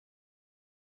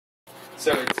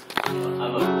So it's. I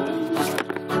love it.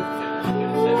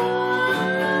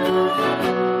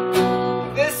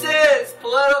 This is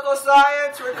Political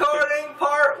Science Recording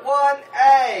Part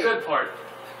 1A. Good part.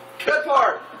 Good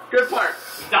part. Good part.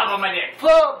 Stop on my dick.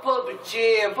 Pump a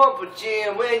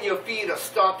jam when your feet are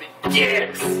stomping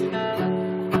dicks.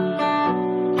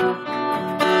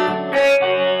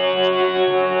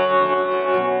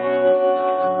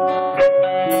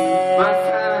 My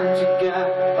friend, you got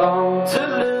all to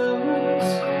lose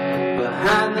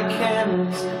behind the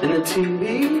cameras and the TV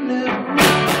news.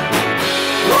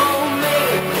 Oh,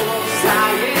 medical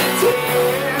scientists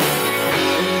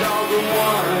and all the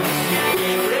ones you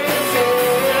can't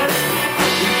resist.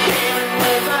 You can't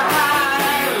live the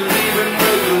high, leaving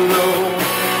with the low.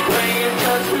 Playing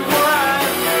touch with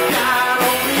what God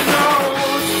only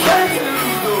knows. Pray to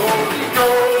the Holy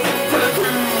Ghost, tell it to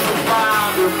the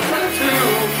Father, tell it to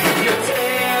your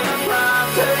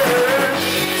teleprompter,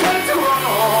 tell it to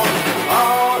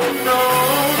all who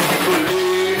knows.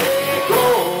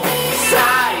 Political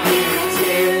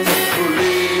scientists,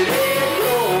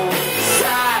 political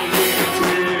scientists.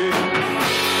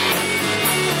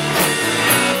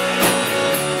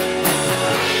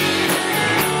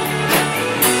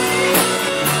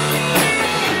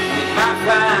 I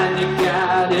find you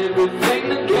got everything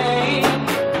to gain.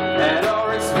 At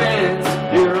our expense,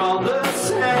 you're all the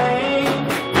same.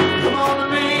 Come on to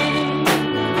me,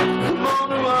 come on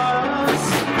to us,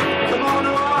 come on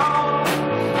to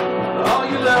all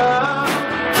you love.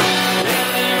 And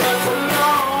leave us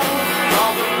alone,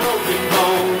 all the broken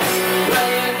bones.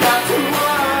 Playing back to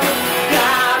what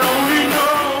God only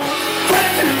knows. Tell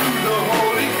it to the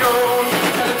Holy Ghost,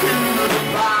 tell it to the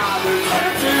Father, tell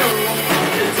it to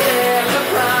your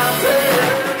teleprompter,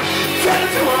 tell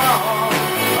it to all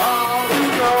who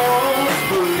knows.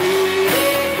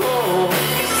 Political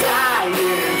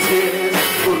scientists,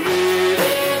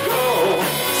 political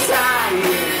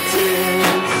scientists.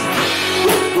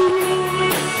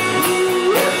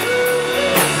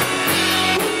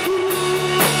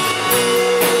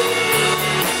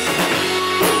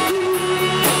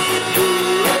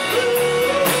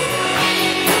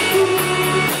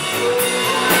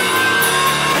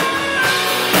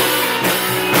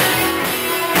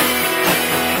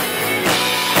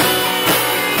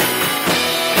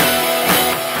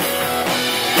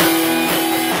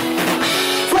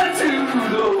 Tell it to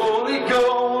the Holy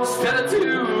Ghost, tell it to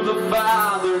the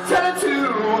Father, tell it to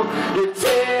your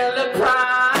teleprompter,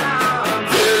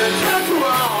 tell it to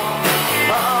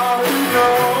all who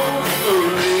knows.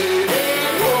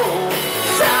 Political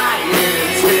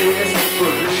scientists,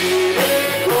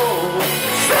 political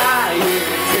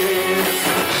scientists,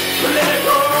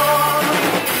 political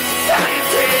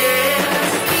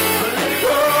scientists,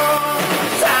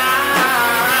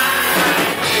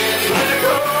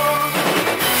 political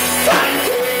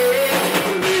scientists,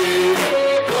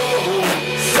 political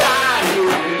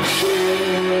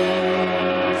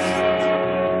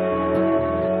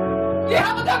Yeah,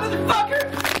 how about that motherfucker?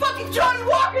 Fucking Johnny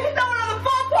Walker hit that